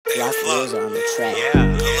Lost wheels on the track.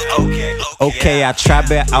 Okay, I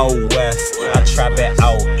trap it out west, I trap it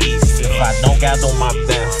out east. If I don't got on my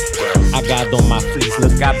best, I got on my fleece.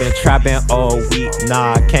 Look, I been trapping all week.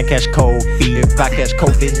 Nah, I can't catch cold feet. If I catch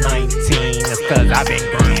COVID-19, it's cause I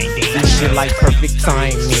been grinding. This shit like perfect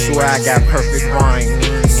timing. Swear I got perfect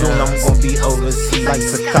rhyming. Soon I'm gonna be overseas like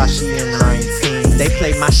Takashi in 19. They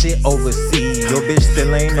play my shit overseas. Your bitch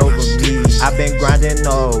still ain't over me. I been grinding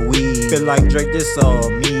all week. Feel like Drake, this all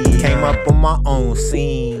me. Came up on my own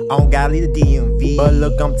scene. I don't gotta leave the DMV, but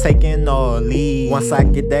look, I'm taking all lead. Once I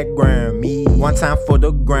get that Grammy, one time for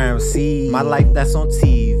the gram C. My life that's on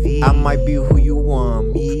TV. I might be who you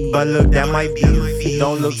want me, but look, that might be the fee.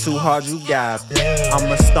 Don't look too hard, you got me.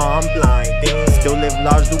 I'm a star, I'm blinding. Still live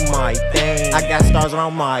large, do my thing. I got stars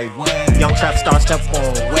around my way. Young trap star, step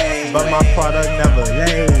on way, but my product never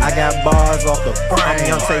lay. I got bars off the front. I'm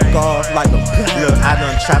young, take off like a plane. Look, I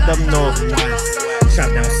done trapped up northwest,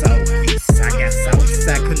 trapped down southeast. I got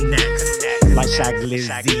Southside connects like Shaq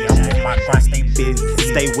Lizzie. I'm on my grind, stay busy.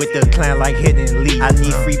 Stay with the clan like Hidden Lee. I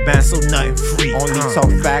need free bands, so nothing free. Only talk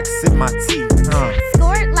facts, sip my tea.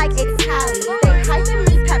 Scored like it's Cali. They hyping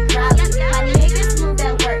me pep rally. My niggas move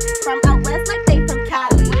that work from out west like they from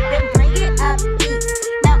Cali. Then bring it up east.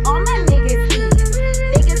 Now all my niggas eat.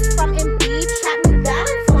 Niggas from MB trap me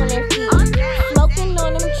balance on their feet. Smoking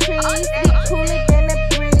on them trees, we cooler than a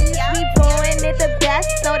breeze. We blowing it the best,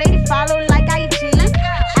 so they follow like IG.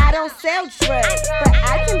 I don't sell drugs, but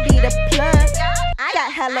I can be the plug. I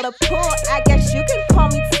got hella pull, I guess you can call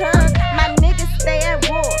me Tug. My niggas stay at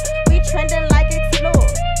war, we trending like Explore.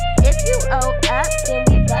 If you owe up, then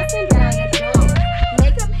we bustin' down your door.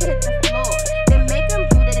 Make 'em hit the floor, then make 'em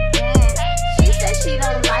do it again. She said she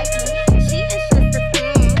don't like me, she is just a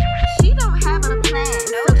fan. She don't have a plan,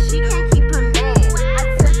 so she can't keep her man.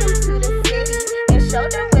 I took him to the city and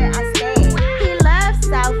showed him where I stand. He loves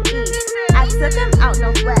Southeast, I took him out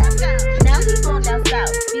northwest. Now he going down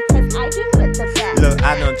south because I do put the best. Look,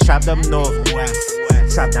 I done trapped up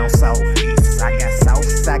northwest, trapped down southeast. I got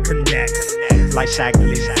Southside connects like Shaq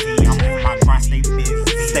Lizzie. I'm on my grind, stay busy.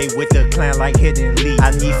 Stay with the clan like Hidden Lee.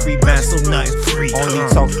 I need free bands, so nothing free. Only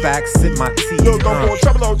talk facts, sip my tea. Look, I'm going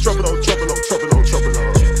trouble on trouble on trouble on trouble on trouble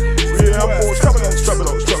on. Yeah, I'm going trouble on trouble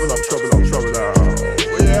on trouble on trouble on trouble on.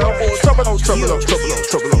 Yeah, I'm going trouble on trouble on trouble on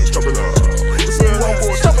trouble